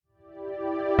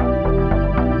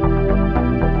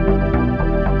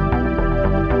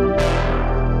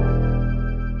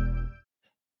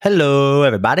Hello,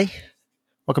 everybody.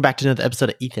 Welcome back to another episode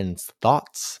of Ethan's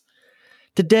Thoughts.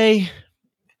 Today,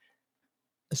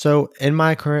 in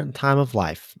my current time of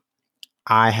life,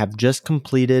 I have just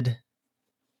completed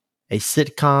a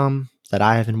sitcom that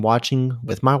I have been watching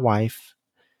with my wife.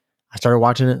 I started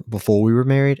watching it before we were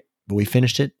married, but we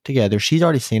finished it together. She's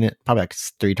already seen it probably like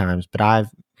 3 times, but I've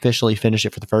officially finished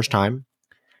it for the first time.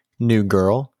 New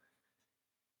Girl.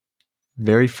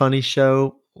 Very funny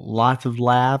show, lots of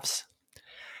laughs.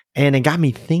 And it got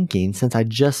me thinking, since I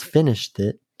just finished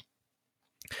it,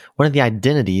 one of the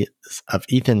identities of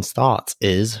Ethan's Thoughts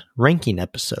is ranking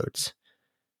episodes.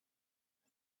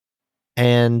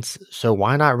 And so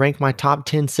why not rank my top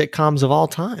 10 sitcoms of all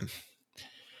time?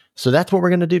 So that's what we're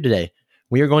going to do today.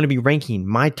 We are going to be ranking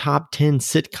my top 10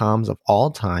 sitcoms of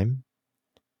all time.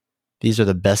 These are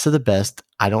the best of the best.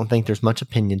 I don't think there's much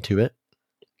opinion to it.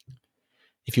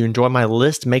 If you enjoy my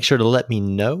list, make sure to let me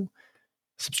know.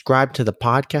 Subscribe to the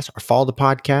podcast or follow the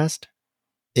podcast.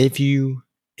 If you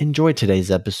enjoyed today's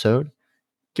episode,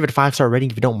 give it a 5-star rating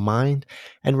if you don't mind.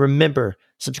 And remember,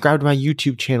 subscribe to my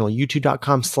YouTube channel,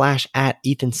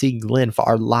 youtube.com/@EthanCGlenn for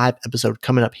our live episode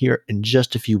coming up here in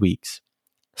just a few weeks.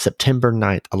 September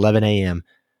 9th, 11 a.m.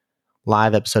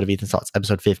 Live episode of Ethan's Thoughts,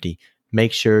 episode 50.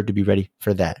 Make sure to be ready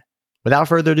for that. Without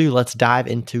further ado, let's dive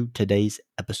into today's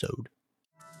episode.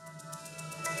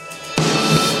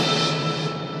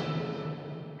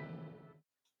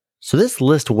 So this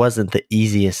list wasn't the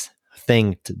easiest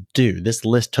thing to do. This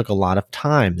list took a lot of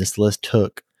time. This list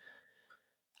took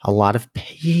a lot of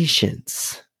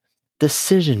patience,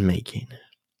 decision making.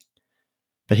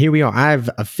 But here we are. I've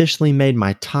officially made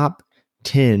my top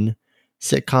 10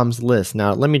 sitcoms list.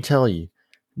 Now, let me tell you,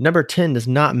 number 10 does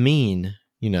not mean,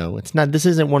 this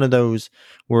isn't one of those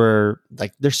where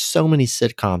there's so many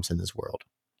sitcoms in this world.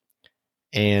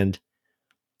 And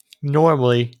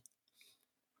normally,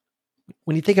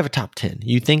 when you think of a top 10,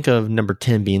 you think of number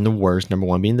 10 being the worst, number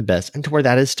 1 being the best, and to where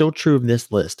that is still true of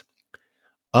this list.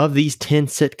 Of these 10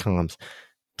 sitcoms,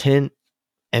 10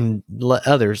 and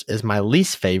others is my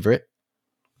least favorite,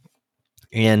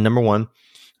 and number 1,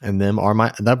 and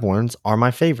the other ones are my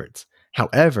favorites.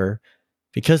 However,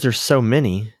 because there's so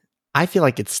many, I feel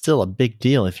like it's still a big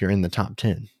deal if you're in the top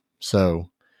 10. So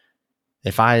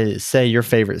if I say your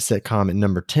favorite sitcom at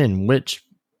number 10, which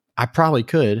I probably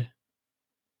could,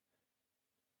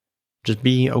 just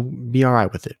be all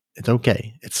right with it. It's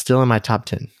okay. It's still in my top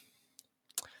 10.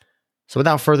 So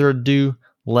without further ado,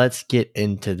 let's get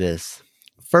into this.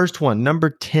 First one, number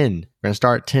 10. We're going to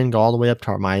start at 10, go all the way up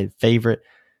to my favorite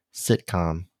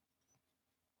sitcom,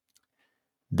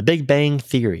 The Big Bang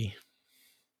Theory.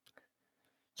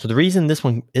 So the reason this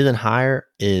one isn't higher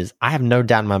is I have no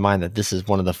doubt in my mind that this is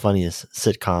one of the funniest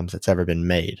sitcoms that's ever been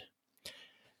made.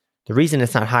 The reason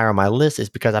it's not higher on my list is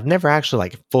because I've never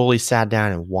actually fully sat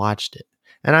down and watched it.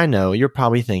 And I know you're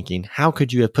probably thinking, how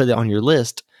could you have put it on your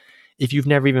list if you've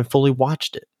never even fully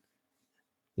watched it?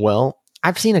 Well,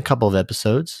 I've seen a couple of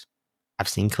episodes. I've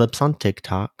seen clips on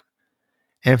TikTok.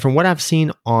 And from what I've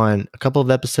seen on a couple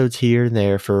of episodes here and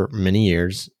there for many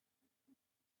years,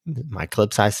 my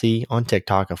clips I see on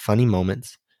TikTok of funny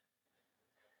moments,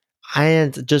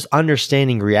 and just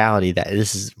understanding reality that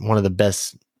this is one of the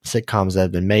best sitcoms that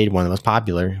have been made, one of the most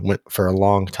popular for a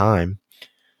long time,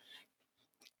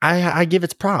 I give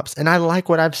its props, and I like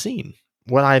what I've seen.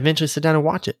 Will I eventually sit down and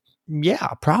watch it? Yeah,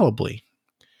 probably.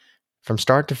 From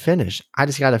start to finish. I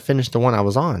just got to finish the one I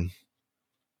was on.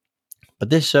 But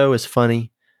this show is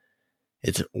funny.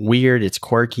 It's weird. It's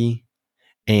quirky.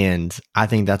 And I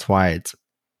think that's why it's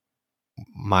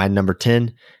my number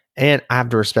 10. And I have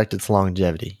to respect its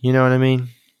longevity. You know what I mean?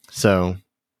 So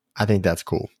I think that's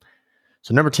cool.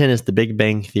 So number 10 is The Big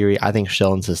Bang Theory. I think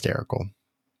Sheldon's hysterical.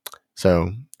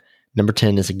 So number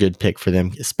 10 is a good pick for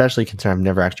them, especially considering I've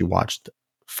never actually watched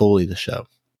fully the show.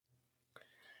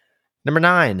 Number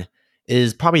 9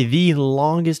 is probably the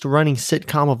longest running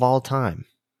sitcom of all time.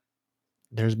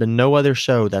 There's been no other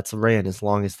show that's ran as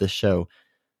long as this show.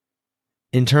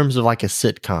 In terms of a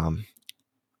sitcom,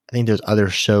 I think there's other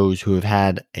shows who have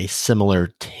had a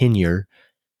similar tenure,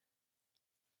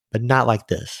 but not like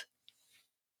this.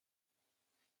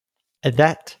 And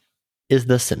that is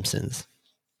The Simpsons.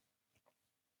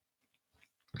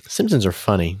 Simpsons are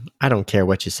funny. I don't care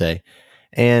what you say.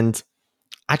 And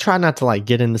I try not to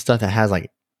get into stuff that has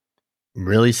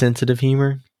really sensitive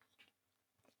humor.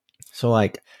 So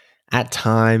at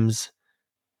times,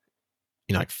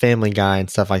 Family Guy and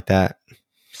stuff like that,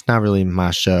 it's not really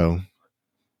my show.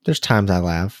 There's times I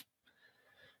laugh.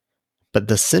 But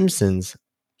The Simpsons,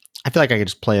 I feel like I could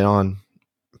just put it on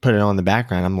in the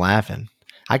background. I'm laughing.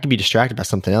 I could be distracted by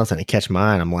something else and it catch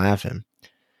my eye and I'm laughing.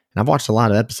 And I've watched a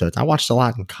lot of episodes. I watched a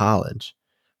lot in college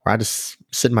where I just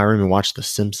sit in my room and watch The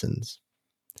Simpsons.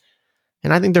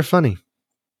 And I think they're funny.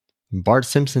 Bart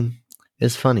Simpson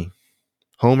is funny.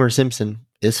 Homer Simpson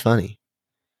is funny.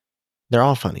 They're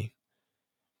all funny.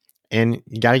 And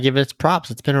you got to give it its props.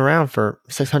 It's been around for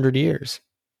 600 years,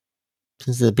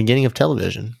 since the beginning of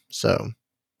television. So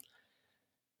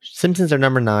Simpsons are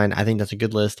number 9. I think that's a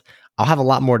good list. I'll have a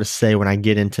lot more to say when I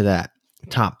get into that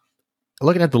top.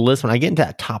 Looking at the list, when I get into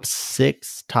that top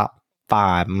 6, top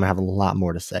 5, I'm going to have a lot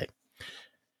more to say.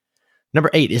 Number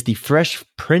 8 is The Fresh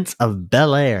Prince of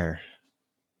Bel-Air,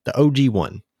 the OG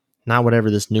one, not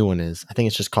whatever this new one is. I think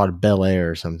it's just called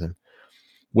Bel-Air or something.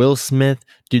 Will Smith,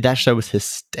 dude, that show was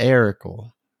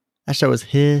hysterical. That show was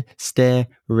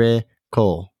hysterical.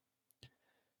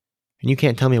 And you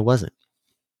can't tell me it wasn't.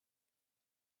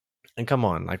 And come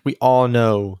on, like we all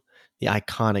know the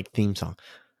iconic theme song.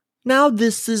 Now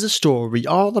this is a story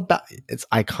all about... It's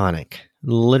iconic.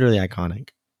 Literally iconic.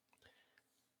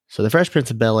 So The Fresh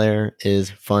Prince of Bel-Air is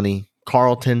funny.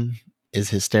 Carlton is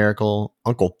hysterical.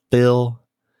 Uncle Phil.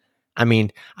 I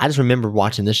mean, I just remember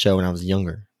watching this show when I was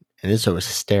younger. And this show was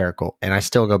hysterical. And I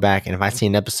still go back, and if I see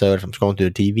an episode, if I'm scrolling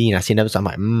through the TV and I see an episode, I'm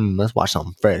like, let's watch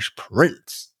something Fresh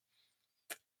Prince.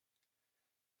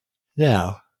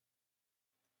 Yeah.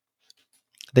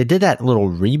 They did that little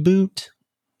reboot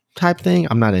type thing.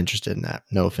 I'm not interested in that.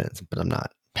 No offense, but I'm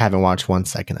not. Haven't watched 1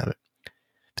 second of it.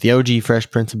 But the OG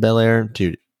Fresh Prince of Bel-Air,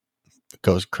 dude,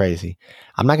 goes crazy.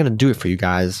 I'm not going to do it for you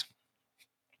guys,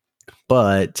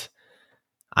 but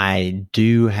I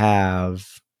do have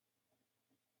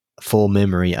full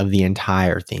memory of the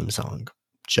entire theme song.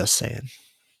 Just saying.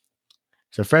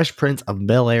 So Fresh Prince of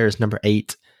Bel-Air is number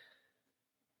 8.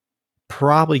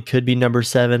 Probably could be number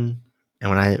 7. And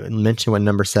when I mention what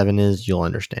number 7 is, you'll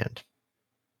understand.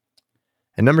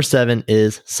 And number 7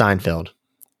 is Seinfeld.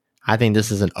 I think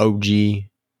this is an OG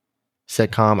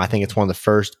sitcom. I think it's one of the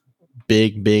first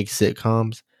big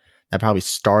sitcoms that probably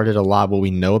started a lot of what we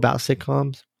know about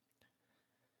sitcoms.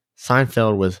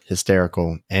 Seinfeld was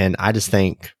hysterical. And I just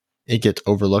think it gets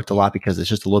overlooked a lot because it's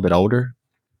just a little bit older.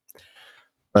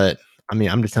 But I mean,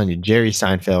 I'm just telling you, Jerry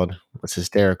Seinfeld was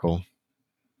hysterical.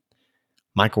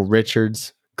 Michael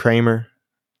Richards, Kramer.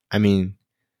 I mean,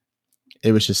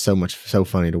 it was just so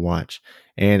funny to watch.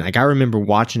 And like I remember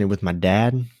watching it with my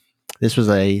dad. This was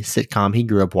a sitcom he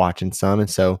grew up watching some, and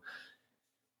so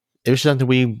it was something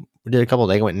we did a couple of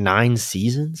days. It went 9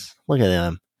 seasons. Look at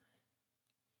them.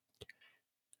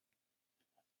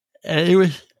 And it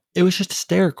was just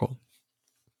hysterical.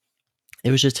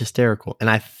 It was just hysterical. And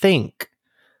I think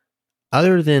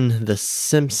other than The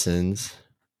Simpsons,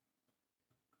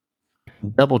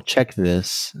 double check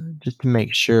this just to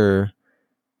make sure.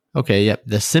 Okay, yep.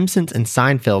 The Simpsons and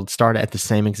Seinfeld started at the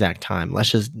same exact time.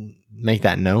 Let's just make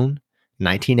that known.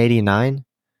 1989.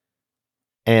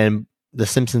 And The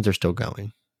Simpsons are still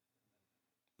going.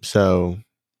 So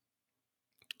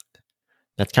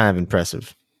that's kind of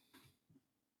impressive.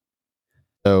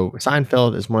 So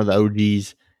Seinfeld is one of the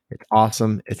OGs. It's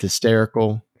awesome. It's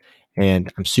hysterical.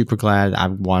 And I'm super glad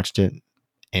I've watched it.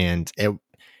 And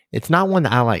it's not one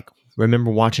that I like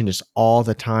remember watching just all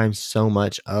the time so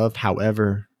much of.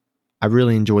 However, I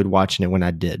really enjoyed watching it when I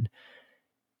did.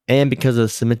 And because of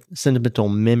the sentimental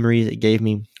memories it gave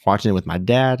me watching it with my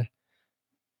dad,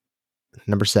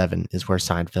 number 7 is where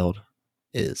Seinfeld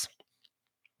is.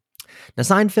 Now,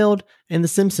 Seinfeld and The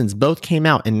Simpsons both came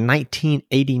out in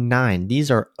 1989.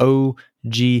 These are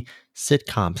OG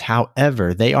sitcoms.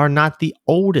 However, they are not the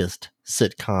oldest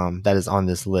sitcom that is on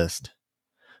this list.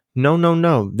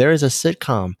 No. There is a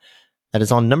sitcom that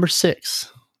is on number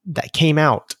 6 that came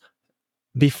out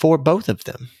before both of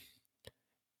them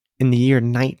in the year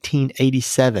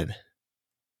 1987.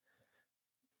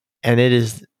 And it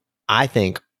is, I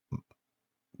think,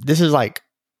 this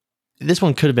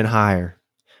one could have been higher,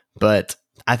 but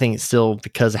I think it's still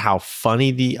because of how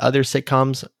funny the other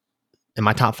sitcoms in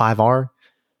my top 5 are.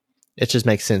 It just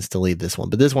makes sense to leave this one.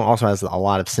 But this one also has a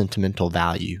lot of sentimental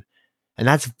value. And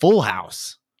that's Full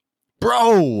House.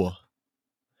 Bro!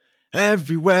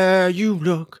 Everywhere you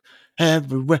look,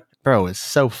 everywhere. Bro, it's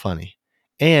so funny.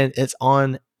 And it's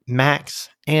on Max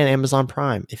and Amazon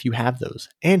Prime if you have those.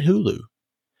 And Hulu.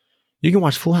 You can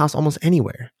watch Full House almost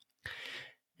anywhere.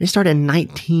 It started in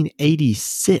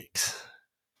 1986.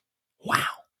 Wow.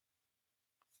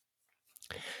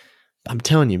 I'm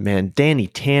telling you, man, Danny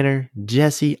Tanner,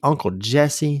 Jesse, Uncle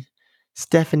Jesse,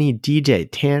 Stephanie DJ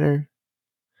Tanner,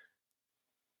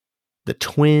 the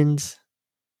twins,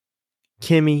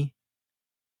 Kimmy,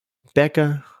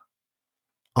 Becca,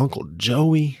 Uncle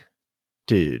Joey.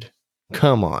 Dude,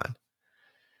 come on.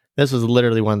 This was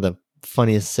literally one of the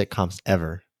funniest sitcoms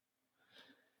ever.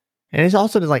 And it's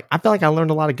also just like, I feel like I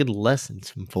learned a lot of good lessons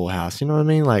from Full House. You know what I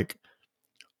mean? Like,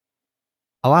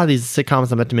 a lot of these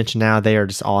sitcoms I'm about to mention now, they are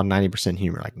just all 90%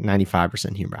 humor, like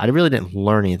 95% humor. I really didn't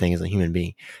learn anything as a human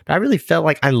being, but I really felt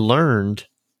like I learned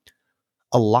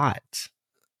a lot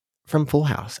from Full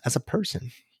House as a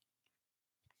person.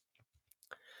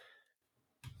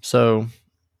 So,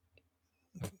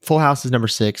 Full House is number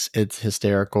 6. It's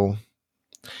hysterical,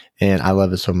 and I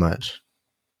love it so much.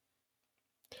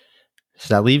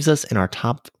 So that leaves us in our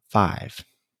top 5.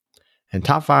 And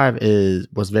top 5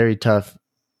 was very tough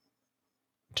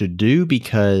to do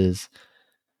because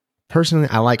personally,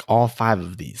 I like all 5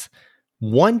 of these.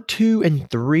 1, 2, and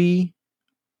 3,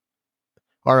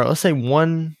 or let's say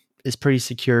 1 is pretty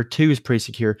secure, 2 is pretty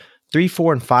secure. 3,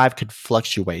 4, and 5 could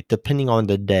fluctuate depending on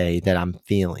the day that I'm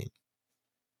feeling.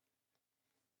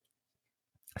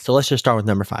 So let's just start with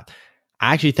number 5.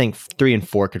 I actually think 3 and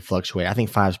 4 could fluctuate. I think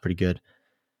 5 is pretty good.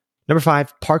 Number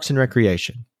 5, Parks and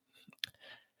Recreation.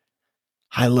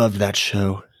 I loved that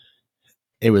show.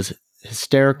 It was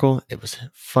hysterical. It was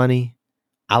funny.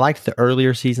 I liked the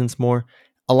earlier seasons more.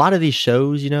 A lot of these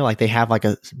shows, like they have like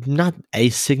not a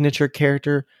signature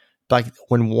character, but like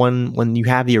when you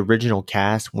have the original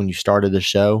cast when you started the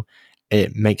show,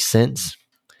 it makes sense.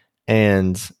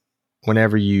 And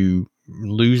whenever you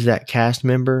lose that cast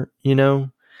member,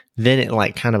 then it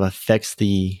like kind of affects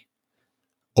the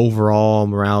overall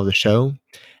morale of the show.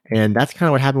 And that's kind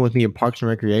of what happened with me in Parks and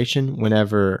Recreation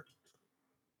whenever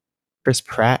Chris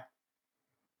Pratt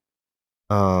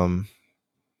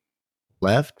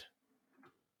left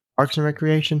Parks and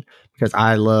Recreation, because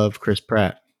I love Chris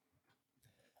Pratt.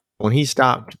 When he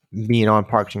stopped being on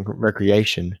Parks and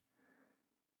Recreation,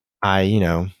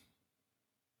 I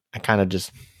kind of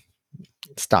just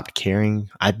stopped caring.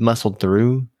 I muscled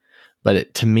through, but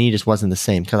it to me just wasn't the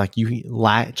same, because like you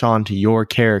latch on to your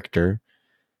character.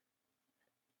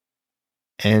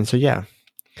 And so yeah.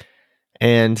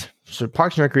 And so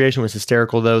Parks and Recreation was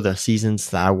hysterical though. The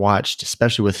seasons that I watched,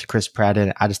 especially with Chris Pratt in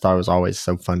it, I just thought it was always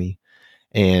so funny.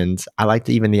 And I liked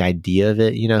even the idea of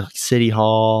it, City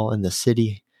Hall and the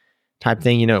city type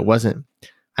thing. It wasn't,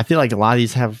 I feel like a lot of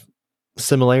these have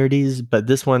similarities, but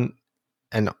this one,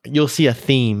 and you'll see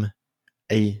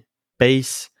a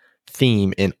base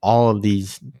theme in all of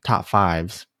these top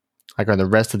 5s, like on the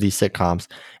rest of these sitcoms.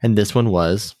 And this one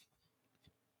was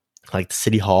like the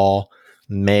City Hall,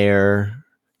 mayor,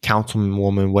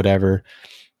 councilwoman, whatever.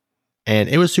 And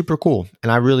it was super cool.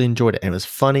 And I really enjoyed it. And it was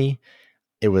funny.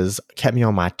 It kept me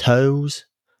on my toes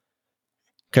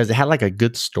because it had like a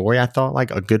good story, I thought, like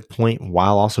a good point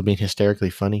while also being hysterically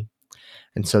funny.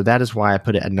 And so that is why I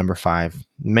put it at number 5.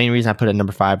 The main reason I put it at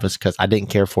number 5 was because I didn't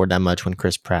care for it that much when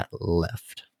Chris Pratt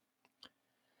left.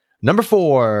 Number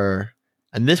 4,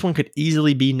 and this one could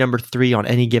easily be number 3 on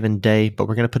any given day, but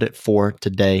we're going to put it 4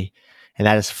 today, and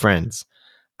that is Friends.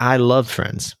 I love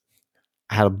Friends.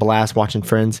 I had a blast watching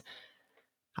Friends.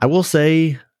 I will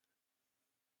say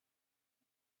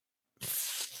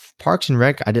Parks and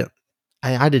Rec,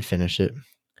 I did finish it.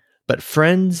 But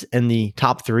Friends and the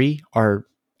top 3 are,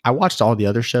 I watched all the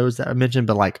other shows that I mentioned,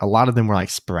 but like a lot of them were like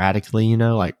sporadically,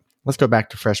 like let's go back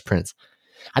to Fresh Prince.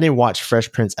 I didn't watch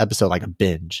Fresh Prince episode like a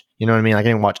binge. You know what I mean? Like I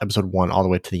didn't watch episode 1 all the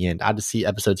way to the end. I had to see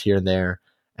episodes here and there.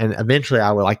 And eventually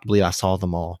I would like to believe I saw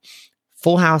them all.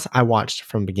 Full House, I watched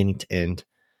from beginning to end.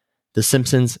 The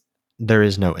Simpsons, there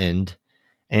is no end.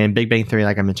 And Big Bang Theory,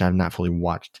 like I mentioned, I've not fully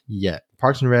watched yet.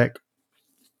 Parks and Rec,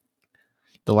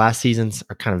 the last seasons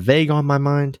are kind of vague on my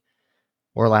mind.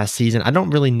 Or last season. I don't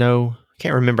really know.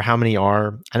 Can't remember how many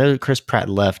are. I know Chris Pratt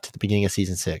left at the beginning of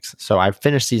season 6. So I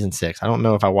finished season 6. I don't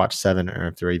know if I watched 7 or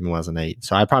if there even was an 8.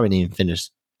 So I probably didn't even finish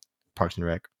Parks and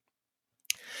Rec.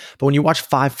 But when you watch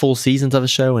 5 full seasons of a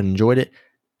show and enjoyed it,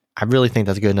 I really think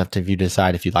that's good enough to you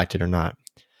decide if you liked it or not.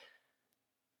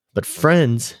 But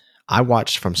Friends, I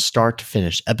watched from start to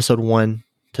finish, episode 1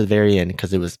 to the very end,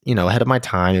 because it was, ahead of my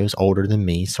time. It was older than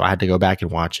me, so I had to go back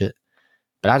and watch it.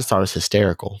 But I just thought it was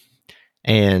hysterical.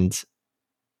 And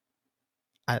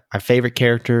my favorite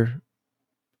character,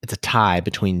 it's a tie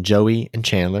between Joey and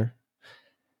Chandler.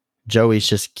 Joey's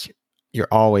just, you're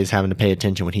always having to pay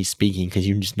attention when he's speaking because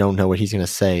you just don't know what he's going to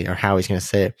say or how he's going to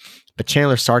say it. But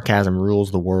Chandler's sarcasm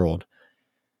rules the world.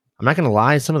 I'm not going to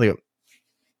lie, some of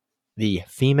the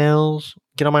females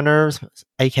get on my nerves,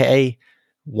 aka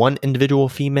one individual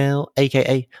female,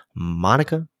 aka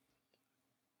Monica.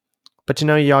 But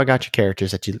y'all got your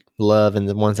characters that you love and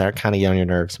the ones that are kind of get on your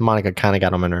nerves. Monica kind of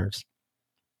got on my nerves.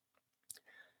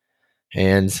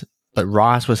 But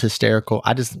Ross was hysterical.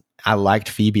 I liked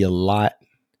Phoebe a lot.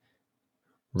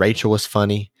 Rachel was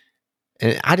funny.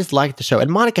 And I just liked the show.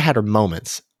 And Monica had her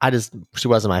moments. She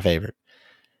wasn't my favorite.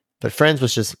 But Friends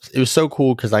was it was so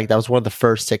cool because like that was one of the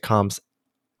first sitcoms,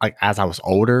 like as I was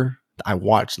older, I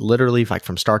watched literally like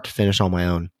from start to finish on my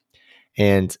own.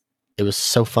 And it was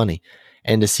so funny.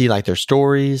 And to see like their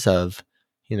stories of,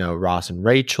 Ross and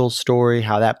Rachel's story,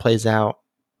 how that plays out,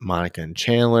 Monica and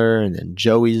Chandler, and then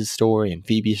Joey's story and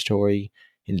Phoebe's story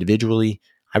individually.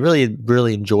 I really,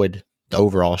 really enjoyed the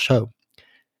overall show.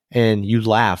 And you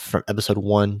laugh from episode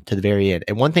 1 to the very end.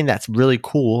 And one thing that's really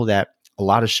cool that a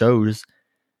lot of shows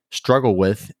struggle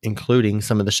with, including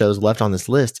some of the shows left on this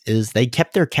list, is they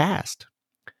kept their cast.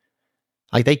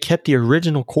 Like they kept the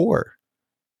original core,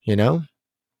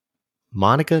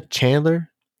 Monica,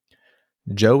 Chandler,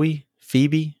 Joey,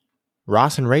 Phoebe,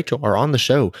 Ross, and Rachel are on the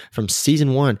show from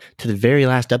season 1 to the very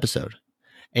last episode.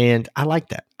 And I like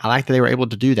that. I like that they were able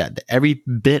to do that. Every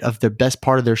bit of the best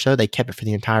part of their show, they kept it for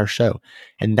the entire show.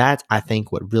 And that's, I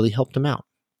think, what really helped them out.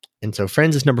 And so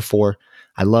Friends is number 4.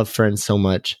 I love Friends so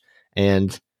much.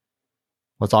 And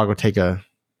let's all go take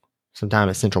some time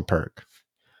at Central Perk.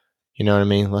 You know what I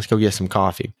mean? Let's go get some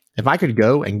coffee. If I could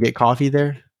go and get coffee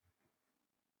there,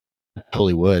 I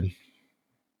totally would.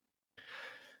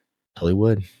 Totally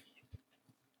would.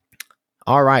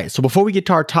 All right. So before we get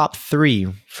to our top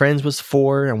 3, Friends was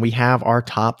 4, and we have our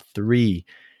top 3.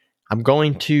 I'm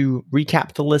going to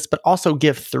recap the list, but also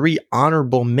give 3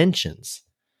 honorable mentions.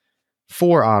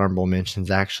 4 honorable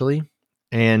mentions, actually.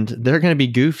 And they're going to be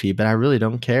goofy, but I really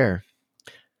don't care.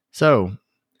 So,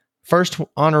 first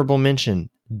honorable mention,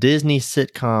 Disney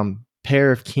sitcom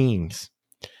Pair of Kings.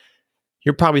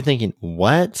 You're probably thinking,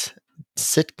 what?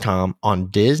 Sitcom on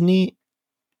Disney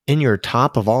in your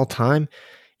top of all time?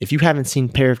 If you haven't seen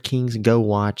Pair of Kings, go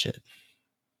watch it.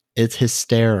 It's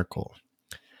hysterical.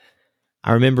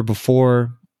 I remember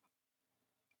before,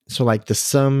 so like the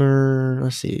summer,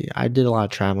 let's see, I did a lot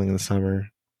of traveling in the summer.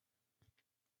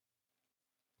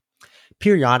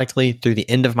 Periodically through the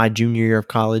end of my junior year of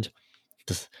college,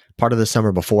 this part of the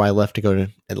summer before I left to go to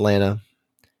Atlanta,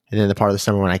 and then the part of the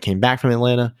summer when I came back from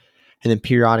Atlanta, and then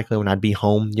periodically when I'd be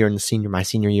home during my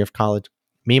senior year of college,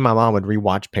 me and my mom would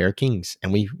rewatch Pair of Kings,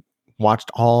 and we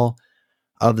watched all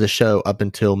of the show up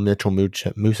until Mitchell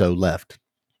Musso left.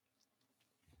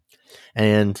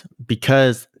 And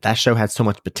because that show had so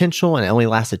much potential and it only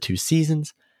lasted 2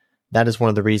 seasons, that is one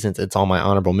of the reasons it's on my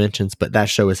honorable mentions. But that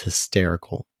show is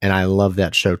hysterical, and I love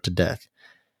that show to death.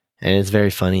 And it's very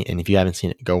funny, and if you haven't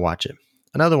seen it, go watch it.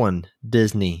 Another one,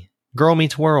 Disney, Girl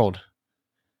Meets World.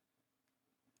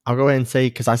 I'll go ahead and say,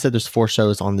 because I said there's 4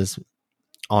 shows on this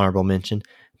honorable mention,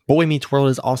 Boy Meets World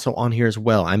is also on here as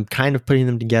well. I'm kind of putting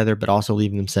them together, but also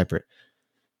leaving them separate.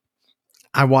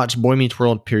 I watched Boy Meets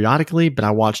World periodically, but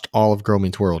I watched all of Girl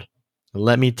Meets World.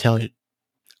 Let me tell you,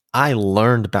 I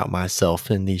learned about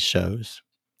myself in these shows.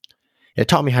 It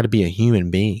taught me how to be a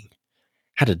human being,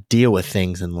 how to deal with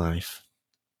things in life.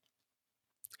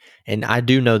 And I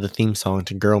do know the theme song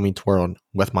to Girl Meets World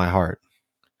with my heart.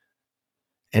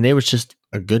 And it was just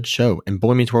a good show. And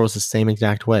Boy Meets World was the same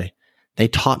exact way. They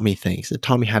taught me things. It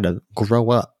taught me how to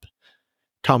grow up.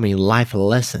 Taught me life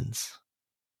lessons.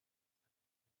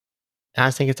 And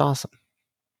I think it's awesome.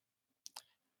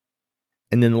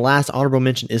 And then the last honorable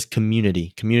mention is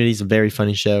Community. Community is a very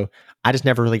funny show. I just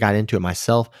never really got into it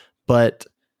myself, but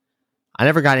I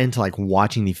never got into like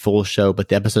watching the full show, but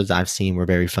the episodes I've seen were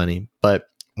very funny. But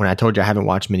when I told you I haven't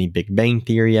watched many Big Bang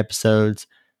Theory episodes,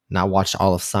 not watched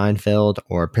all of Seinfeld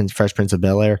or Fresh Prince of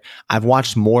Bel-Air, I've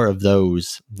watched more of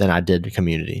those than I did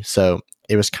Community. So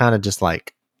it was kind of just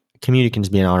like Community can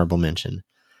just be an honorable mention.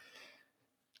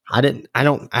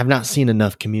 I've not seen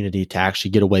enough Community to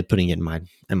actually get away putting it in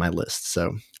my list.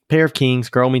 So Pair of Kings,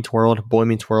 Girl Meets World, Boy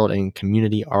Meets World, and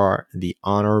Community are the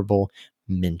honorable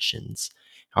mentions.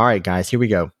 All right, guys, here we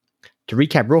go. To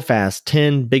recap real fast,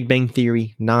 10, Big Bang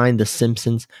Theory, 9, The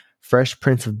Simpsons, Fresh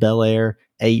Prince of Bel-Air,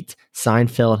 8,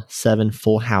 Seinfeld, 7,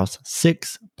 Full House,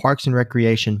 6, Parks and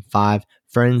Recreation, 5,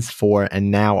 Friends, 4,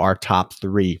 and now our top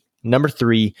 3. Number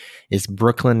 3 is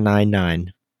Brooklyn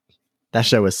Nine-Nine. That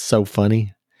show is so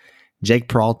funny. Jake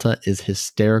Peralta is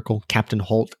hysterical. Captain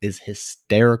Holt is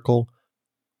hysterical.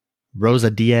 Rosa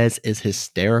Diaz is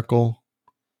hysterical.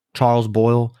 Charles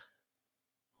Boyle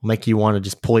will make you want to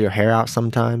just pull your hair out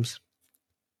sometimes.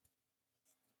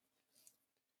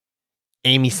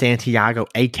 Amy Santiago,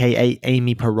 a.k.a.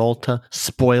 Amy Peralta.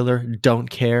 Spoiler, don't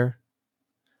care.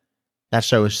 That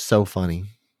show is so funny.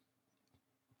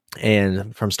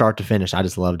 And from start to finish, I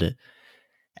just loved it.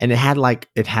 And it had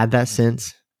that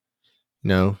sense,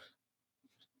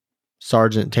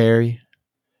 Sergeant Terry.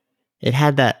 It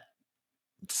had that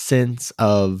sense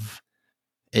of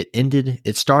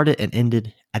it started and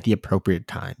ended at the appropriate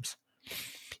times.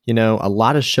 A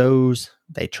lot of shows,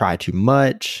 they try too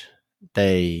much.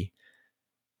 They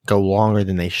go longer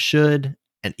than they should.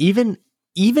 And even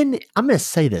I'm going to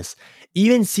say this,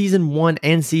 even season 1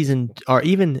 and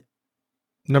even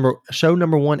show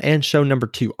number 1 and show number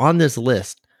 2 on this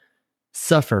list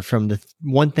suffer from the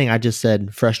one thing I just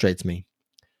said frustrates me.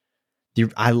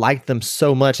 I like them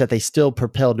so much that they still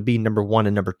propel to be number 1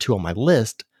 and number 2 on my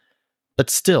list. But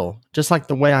still, just like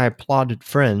the way I applauded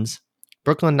Friends,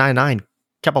 Brooklyn Nine-Nine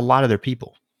kept a lot of their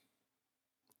people.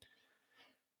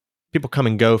 People come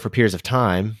and go for periods of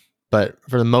time, but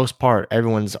for the most part,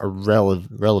 everyone's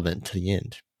relevant to the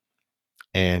end.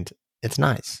 And it's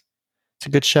nice. It's a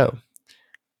good show.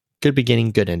 Good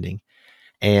beginning, good ending.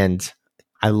 And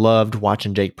I loved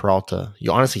watching Jake Peralta.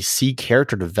 You honestly see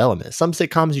character development. Some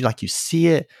sitcoms, you see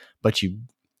it, but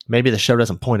maybe the show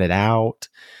doesn't point it out.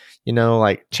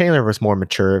 Like Chandler was more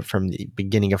mature from the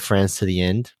beginning of Friends to the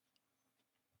end.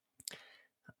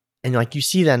 And like you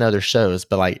see that in other shows,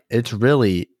 but like it's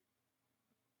really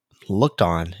looked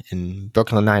on in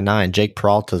Brooklyn Nine-Nine, Jake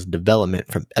Peralta's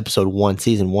development from episode 1,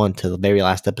 season 1 to the very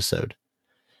last episode.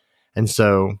 And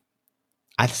so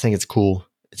I just think it's cool.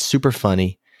 It's super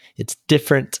funny. It's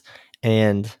different.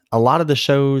 And a lot of the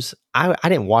shows, I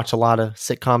didn't watch a lot of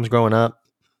sitcoms growing up.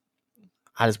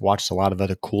 I just watched a lot of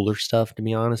other cooler stuff, to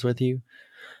be honest with you.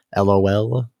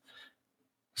 LOL.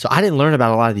 So I didn't learn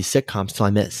about a lot of these sitcoms till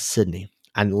I met Sydney.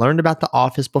 I learned about The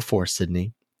Office before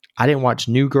Sydney. I didn't watch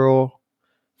New Girl,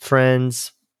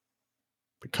 Friends,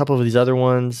 a couple of these other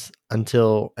ones and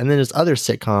then there's other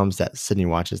sitcoms that Sydney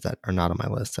watches that are not on my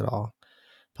list at all.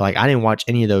 But like I didn't watch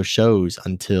any of those shows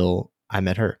until I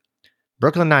met her.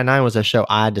 Brooklyn Nine-Nine was a show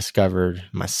I discovered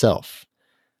myself.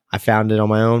 I found it on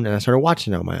my own and I started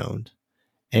watching it on my own.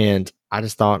 And I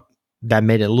just thought that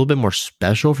made it a little bit more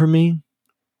special for me,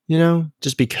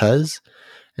 just because.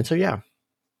 And so, yeah,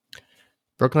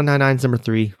 Brooklyn Nine-Nine's number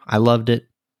 3. I loved it.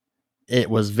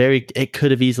 It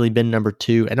could have easily been number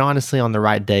 2. And honestly, on the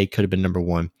right day, could have been number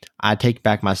 1. I take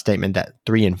back my statement that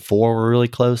 3 and 4 were really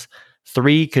close.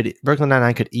 Brooklyn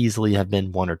Nine-Nine could easily have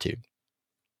been 1 or 2.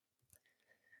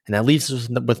 And that leaves us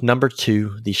with number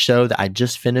 2, the show that I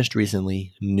just finished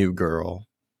recently, New Girl.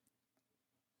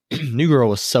 New Girl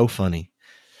was so funny.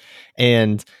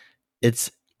 And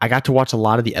I got to watch a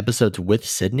lot of the episodes with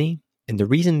Sydney. And the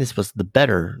reason this was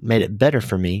made it better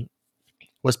for me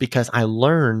was because I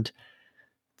learned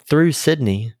through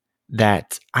Sydney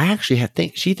that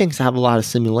she thinks I have a lot of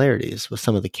similarities with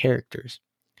some of the characters.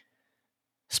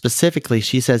 Specifically,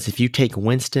 she says if you take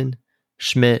Winston,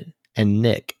 Schmidt, and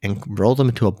Nick and roll them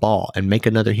into a ball and make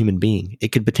another human being, it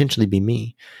could potentially be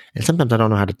me. And sometimes I don't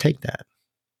know how to take that.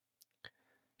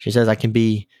 She says I can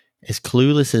be as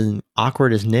clueless and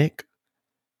awkward as Nick.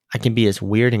 I can be as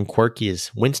weird and quirky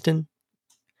as Winston.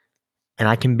 And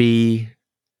I can be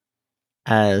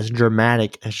as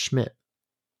dramatic as Schmidt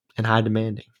and high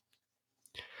demanding.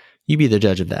 You be the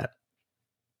judge of that.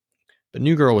 But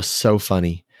New Girl was so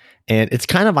funny. And it's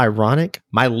kind of ironic.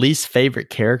 My least favorite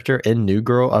character in New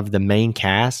Girl of the main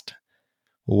cast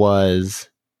was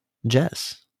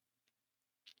Jess.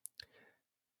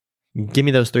 Give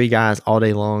me those 3 guys all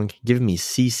day long. Give me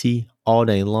Cece all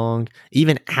day long.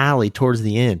 Even Allie towards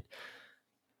the end.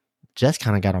 Jess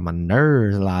kind of got on my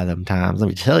nerves a lot of them times, let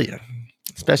me tell you.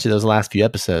 Especially those last few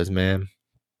episodes, man.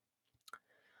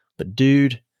 But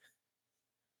dude,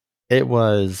 it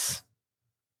was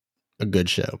a good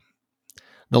show.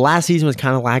 The last season was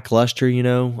kind of lackluster,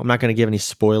 I'm not going to give any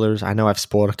spoilers. I know I've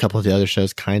spoiled a couple of the other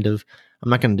shows, kind of. I'm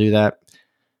not going to do that.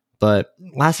 But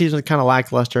last season was kind of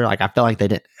lackluster. Like, I felt like they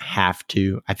didn't have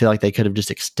to. I feel like they could have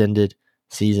just extended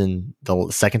the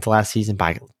second to last season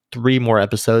by 3 more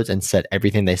episodes and said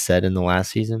everything they said in the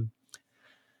last season.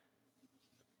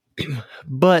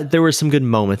 But there were some good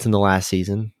moments in the last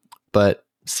season. But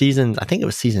I think it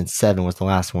was season 7 was the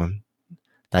last one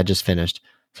that I just finished.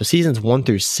 So seasons 1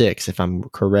 through 6, if I'm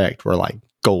correct, were like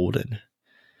golden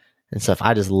and stuff.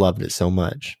 I just loved it so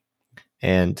much.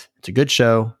 And it's a good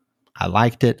show. I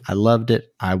liked it. I loved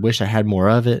it. I wish I had more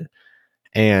of it.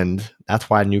 And that's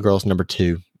why New Girl's number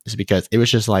 2 is because it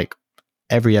was just like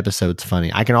every episode's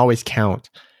funny. I can always count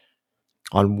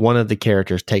on one of the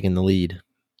characters taking the lead.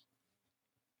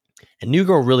 And New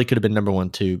Girl really could have been number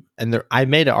 1 too. And I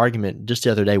made an argument just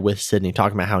the other day with Sydney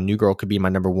talking about how New Girl could be my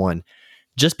number 1.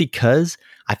 Just because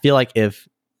I feel like if,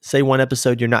 say, one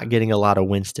episode you're not getting a lot of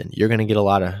Winston, you're going to get a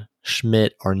lot of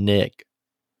Schmidt or Nick.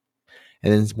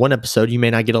 And then one episode you may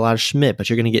not get a lot of Schmidt, but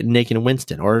you're going to get Nick and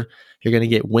Winston, or you're going to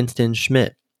get Winston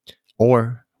Schmidt,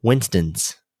 or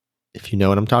Winston's, if you know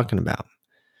what I'm talking about.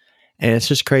 And it's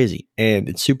just crazy. And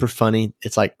it's super funny.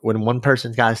 It's like when one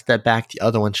person's got to step back, the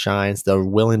other one shines. They're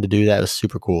willing to do that. It was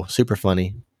super cool, super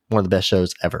funny. One of the best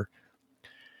shows ever.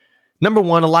 Number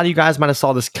one, a lot of you guys might have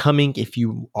saw this coming if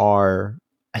you are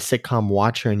a sitcom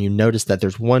watcher and you notice that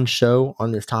there's one show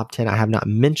on this top 10 I have not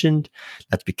mentioned.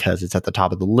 That's because it's at the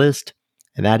top of the list,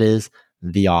 and that is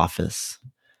The Office.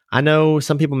 I know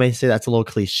some people may say that's a little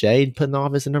cliched, putting The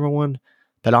Office at number one,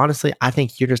 but honestly, I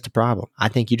think you're just a problem. I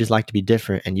think you just like to be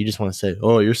different and you just want to say,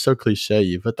 oh, you're so cliche.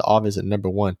 You put The Office at number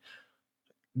one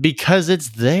because it's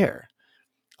there.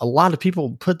 A lot of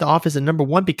people put The Office at number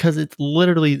one because it's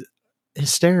literally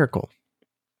hysterical.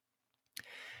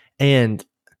 And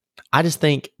I just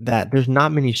think that there's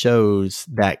not many shows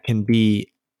that can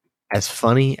be as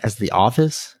funny as The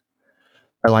Office,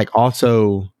 but like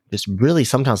also just really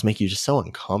sometimes make you just so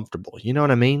uncomfortable. You know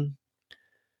what I mean?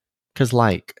 Because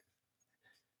like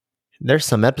there's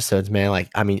some episodes, man. Like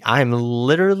I mean, I'm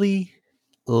literally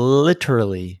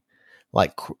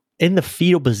like in the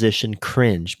fetal position,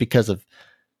 cringe because of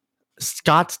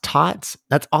Scott's tots.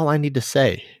 That's all I need to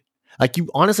say. Like you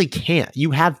honestly can't.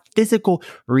 You have physical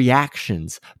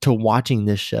reactions to watching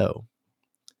this show.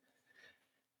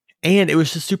 And it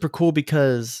was just super cool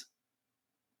because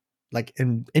like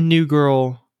in New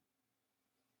Girl,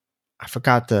 I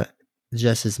forgot the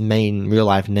Jess's main real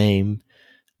life name,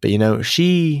 but you know,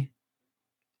 she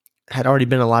had already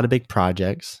been in a lot of big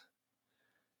projects.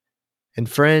 And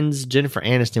Friends, Jennifer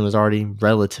Aniston was already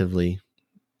relatively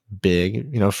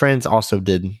big. You know, Friends also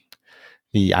did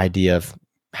the idea of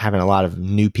having a lot of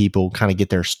new people kind of get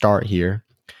their start here.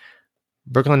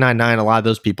 Brooklyn Nine-Nine, a lot of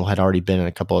those people had already been in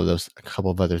a couple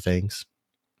of other things.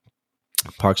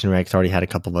 Parks and Rec's already had a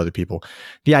couple of other people.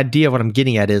 The idea of what I'm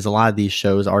getting at is a lot of these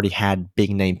shows already had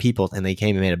big name people and they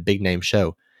came and made a big name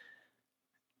show.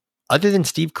 Other than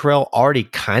Steve Carell already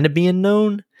kind of being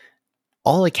known,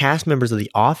 all the cast members of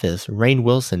The Office, Rainn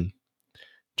Wilson,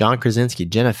 John Krasinski,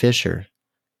 Jenna Fisher,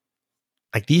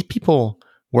 like these people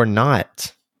were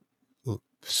not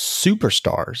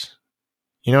superstars.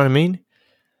 You know what I mean?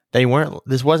 They weren't,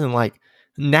 this wasn't like,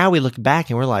 now we look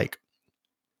back and we're like,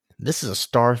 this is a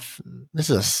star, this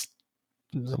is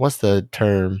a, what's the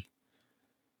term?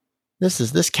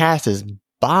 This cast is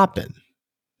bopping.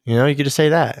 You know, you could just say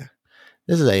that.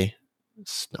 This is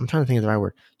I'm trying to think of the right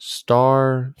word.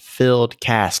 Star-filled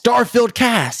cast. Star-filled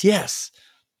cast, yes.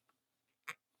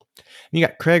 You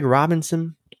got Craig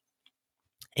Robinson.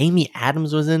 Amy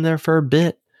Adams was in there for a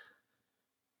bit.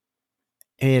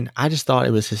 And I just thought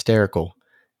it was hysterical.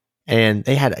 And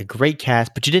they had a great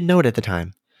cast, but you didn't know it at the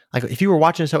time. Like, if you were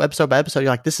watching this episode by episode, you're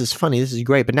like, this is funny, this is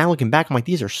great. But now looking back, I'm like,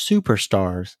 these are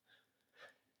superstars.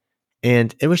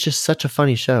 And it was just such a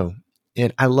funny show.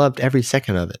 And I loved every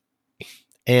second of it.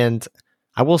 And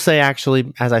I will say,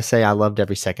 actually, as I say, I loved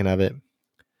every second of it,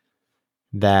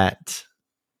 that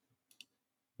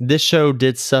this show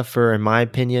did suffer, in my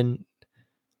opinion,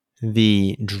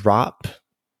 the drop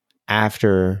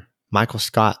after Michael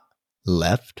Scott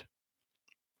left.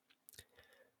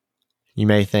 You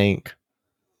may think,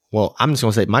 well, I'm just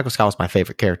going to say Michael Scott was my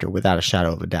favorite character without a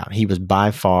shadow of a doubt. He was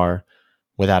by far,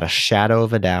 without a shadow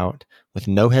of a doubt, with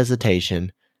no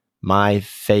hesitation, my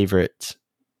favorite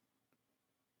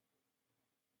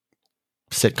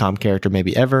sitcom character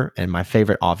maybe ever, and my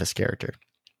favorite Office character.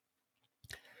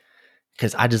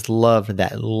 Because I just loved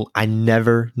that. I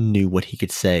never knew what he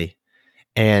could say.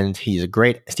 And Steve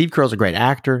Carell's a great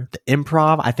actor. The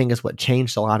improv, I think, is what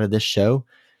changed a lot of this show.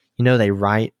 You know, they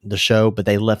write the show, but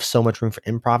they left so much room for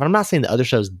improv. And I'm not saying the other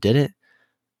shows didn't,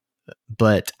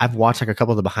 but I've watched like a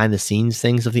couple of the behind the scenes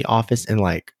things of The Office, and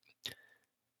like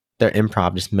their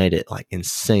improv just made it like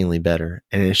insanely better.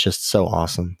 And it's just so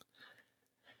awesome.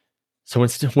 So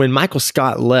when Michael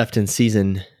Scott left in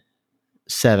season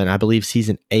 7, I believe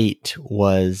season 8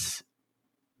 was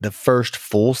the first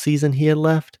full season he had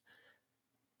left.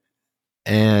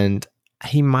 And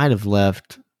he might have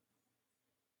left.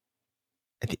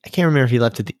 I can't remember if he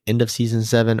left at the end of season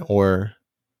 7 or.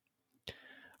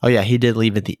 Oh, yeah, he did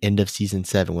leave at the end of season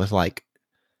 7. Was like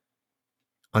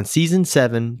on season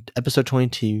 7, episode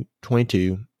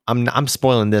 22. I'm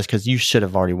spoiling this because you should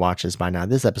have already watched this by now.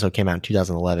 This episode came out in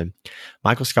 2011.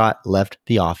 Michael Scott left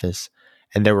The Office,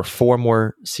 and there were 4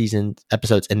 more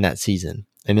episodes in that season.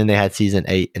 And then they had season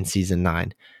 8 and season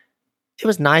 9. It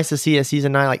was nice to see a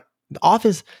season 9. Like The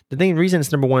Office, the reason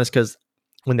it's number 1 is because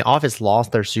when The Office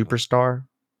lost their superstar,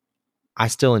 I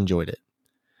still enjoyed it.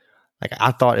 Like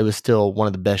I thought it was still one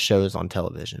of the best shows on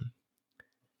television.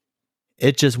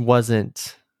 It just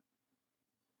wasn't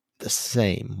the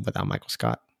same without Michael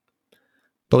Scott.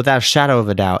 But without a shadow of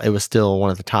a doubt, it was still one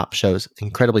of the top shows.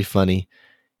 Incredibly funny.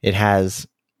 It has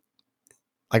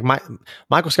like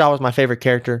Michael Scott was my favorite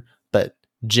character, but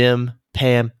Jim,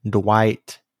 Pam,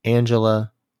 Dwight,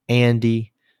 Angela,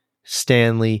 Andy,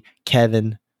 Stanley,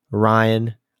 Kevin,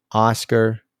 Ryan,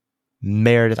 Oscar,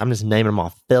 Meredith. I'm just naming them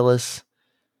all. Phyllis.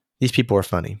 These people are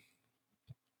funny.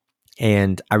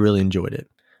 And I really enjoyed it.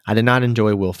 I did not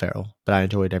enjoy Will Ferrell, but I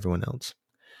enjoyed everyone else.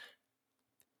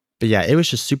 But yeah, it was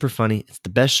just super funny. It's the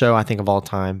best show I think of all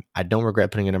time. I don't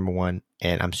regret putting it number one,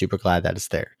 and I'm super glad that it's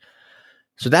there.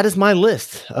 So that is my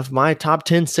list of my top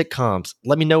 10 sitcoms.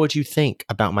 Let me know what you think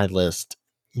about my list.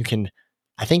 You can,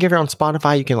 I think if you're on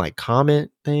Spotify, you can like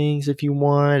comment things if you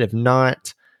want. If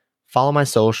not, follow my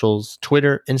socials,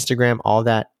 Twitter, Instagram, all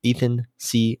that. Ethan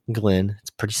C. Glenn. It's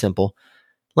pretty simple.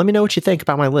 Let me know what you think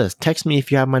about my list. Text me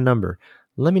if you have my number.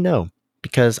 Let me know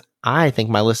because I think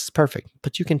my list is perfect,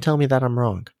 but you can tell me that I'm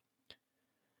wrong.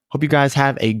 Hope you guys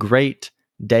have a great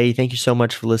day. Thank you so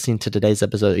much for listening to today's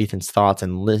episode of Ethan's Thoughts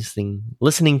and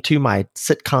listening to my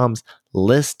sitcoms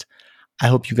list. I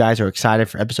hope you guys are excited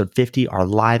for episode 50, our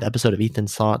live episode of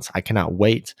Ethan's Thoughts. I cannot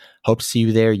wait. Hope to see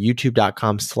you there.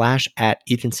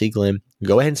 YouTube.com/@EthanCGlenn.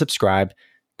 Go ahead and subscribe.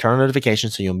 Turn on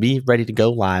notifications so you'll be ready to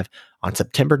go live on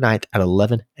September 9th at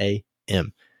 11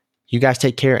 a.m. You guys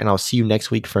take care, and I'll see you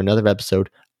next week for another episode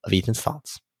of Ethan's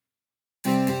Thoughts.